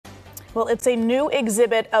Well, it's a new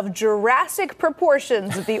exhibit of Jurassic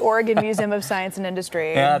proportions at the Oregon Museum of Science and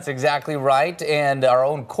Industry. Yeah, that's exactly right. And our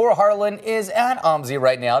own Kohr is at OMSI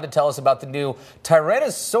right now to tell us about the new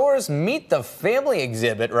Tyrannosaurs Meet the Family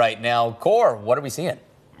exhibit right now. Kohr, what are we seeing?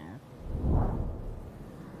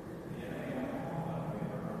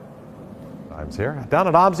 Here. Down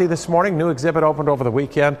at OMSI this morning, new exhibit opened over the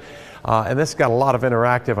weekend, and this got a lot of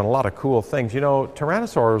interactive and a lot of cool things. You know,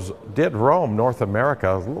 Tyrannosaurs did roam North America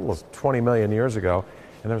as little as 20 million years ago,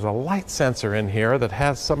 and there's a light sensor in here that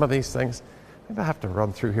has some of these things. Maybe I have to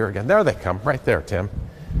run through here again. There they come, right there, Tim.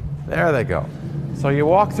 There they go. So you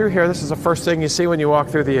walk through here. This is the first thing you see when you walk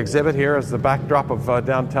through the exhibit. Here is the backdrop of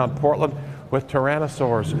downtown Portland with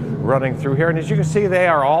Tyrannosaurs running through here. And as you can see, they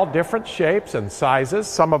are all different shapes and sizes,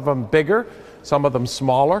 some of them bigger, some of them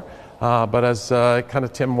smaller, but as kind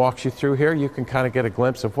of Tim walks you through here, you can kind of get a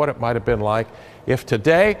glimpse of what it might have been like if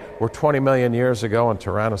today were 20 million years ago and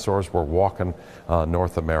Tyrannosaurs were walking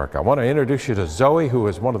North America. I want to introduce you to Zoe, who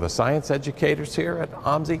is one of the science educators here at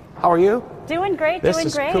OMSI. How are you? Doing great, this doing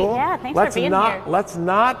is great. Cool. Yeah, thanks for being here. Let's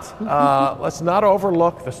not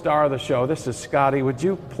overlook the star of the show. This is Scotty. Would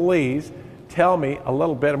you please tell me a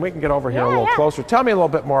little bit, and we can get over here a little closer. Tell me a little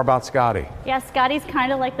bit more about Scotty. Yeah, Scotty's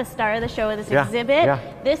kind of like the star of the show of this exhibit.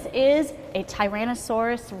 This is a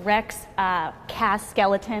Tyrannosaurus Rex cast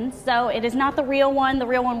skeleton. So it is not the real one. The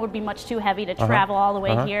real one would be much too heavy to travel all the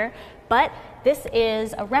way here. But this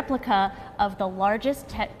is a replica of the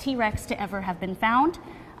largest T-Rex to ever have been found.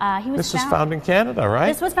 This was found in Canada, right?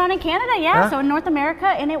 This was found in Canada, yeah. So in North America,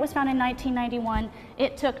 and it was found in 1991.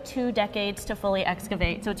 It took 2 decades to fully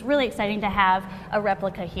excavate. So it's really exciting to have a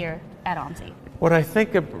replica here at OMSI. What I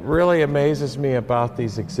think really amazes me about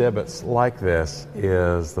these exhibits like this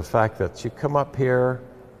is the fact that you come up here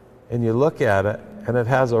and you look at it, and it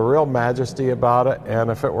has a real majesty about it. And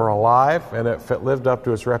if it were alive and if it lived up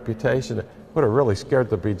to its reputation, it would have really scared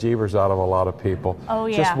the bejeebers out of a lot of people. Oh,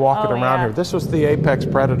 yeah. Just walking around here. This was the apex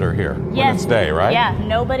predator here in its day, right? Yeah,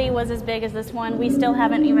 nobody was as big as this one. We still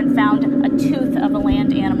haven't even found a tooth of a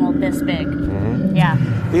land animal this big. Yeah.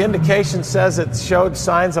 The indication says it showed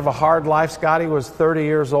signs of a hard life. Scotty was 30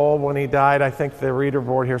 years old when he died. I think the reader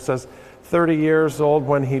board here says 30 years old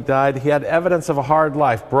when he died. He had evidence of a hard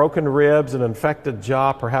life, broken ribs, an infected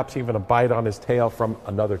jaw, perhaps even a bite on his tail from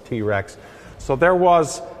another T-Rex. So there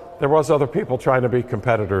was other people trying to be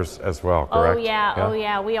competitors as well, correct? Oh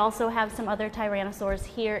yeah. We also have some other Tyrannosaurs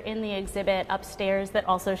here in the exhibit upstairs that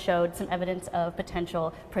also showed some evidence of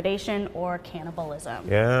potential predation or cannibalism.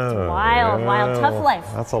 Yeah. It's wild, tough life.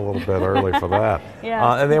 That's a little bit early for that.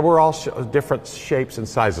 And they were all different shapes and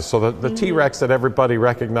sizes. So the T-Rex that everybody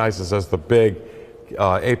recognizes as the big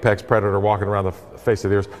apex predator walking around the face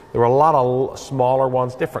of the earth, there were a lot of smaller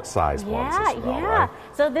ones, different sized ones as well, right?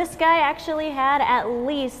 So this guy actually had at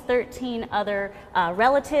least 13 other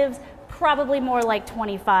relatives, probably more like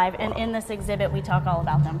 25, and in this exhibit we talk all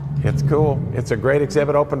about them. It's cool. It's a great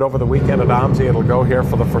exhibit, opened over the weekend at OMSI. It'll go here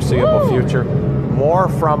for the foreseeable future. More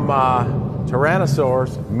from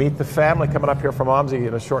Tyrannosaurs Meet the Family coming up here from OMSI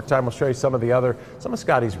in a short time. We'll show you some of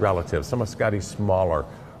Scotty's relatives, some of Scotty's smaller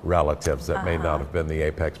relatives that may not have been the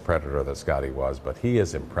apex predator that Scotty was, but he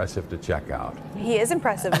is impressive to check out. He is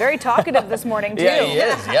impressive. Very talkative this morning, too. Yeah, he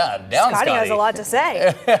is. Yeah, down Scotty has a lot to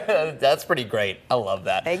say. That's pretty great. I love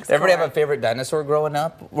that. Thanks, everybody Kohr. have a favorite dinosaur growing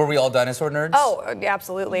up? Were we all dinosaur nerds? Oh,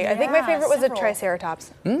 absolutely. I think my favorite was a Triceratops.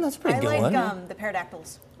 That's a pretty good one. I like the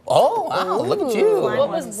pterodactyls. Oh, wow, look at you. What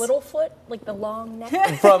was Littlefoot? Like the long neck?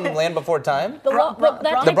 From Land Before Time? The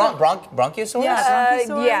Bronchiosaurus?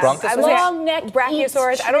 Yes. I was long neck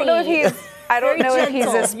Brachiosaurus. I don't know if he's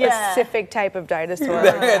a specific type of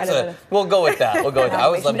dinosaur. We'll go with that. I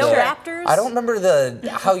always love no raptors. I don't remember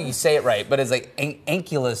how you say it right, but it's like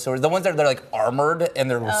ankylosaurs. The ones that are like armored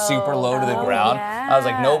and they're super low to the ground. Yeah. I was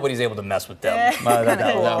like, nobody's able to mess with them.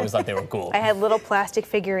 I always thought they were cool. I had little plastic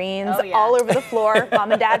figurines all over the floor.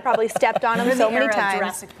 Mom and Dad probably stepped on them so many times.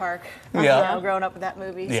 Jurassic Park. Growing up with that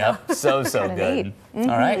movie. Yeah, so good. All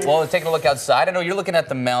right, well, taking a look outside. I know you're looking at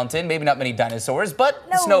the mountain. Maybe not many dinosaurs, but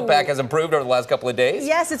the snowpack has improved over the last couple of days.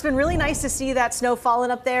 Yes, it's been really nice to see that snow falling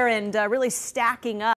up there and really stacking up.